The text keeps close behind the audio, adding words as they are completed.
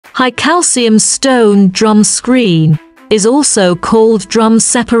High calcium stone drum screen is also called drum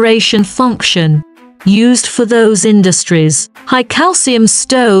separation function, used for those industries. High calcium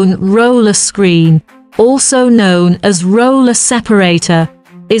stone roller screen, also known as roller separator,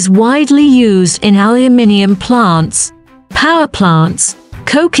 is widely used in aluminium plants, power plants,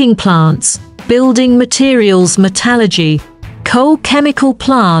 coking plants, building materials metallurgy, coal chemical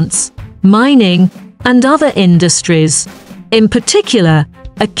plants, mining, and other industries. In particular,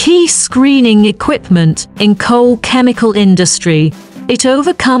 a key screening equipment in coal chemical industry, it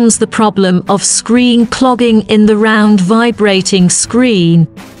overcomes the problem of screen clogging in the round vibrating screen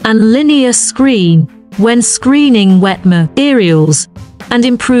and linear screen when screening wet materials, and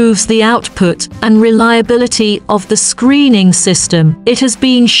improves the output and reliability of the screening system. It has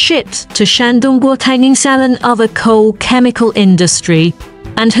been shipped to Shandong Guotangningsal and other coal chemical industry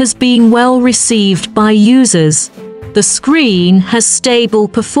and has been well received by users. The screen has stable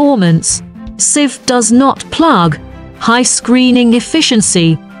performance, sieve does not plug, high screening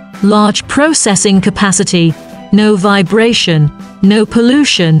efficiency, large processing capacity, no vibration, no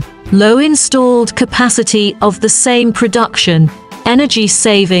pollution, low installed capacity of the same production, energy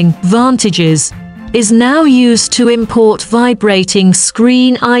saving advantages, is now used to import vibrating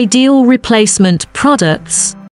screen ideal replacement products.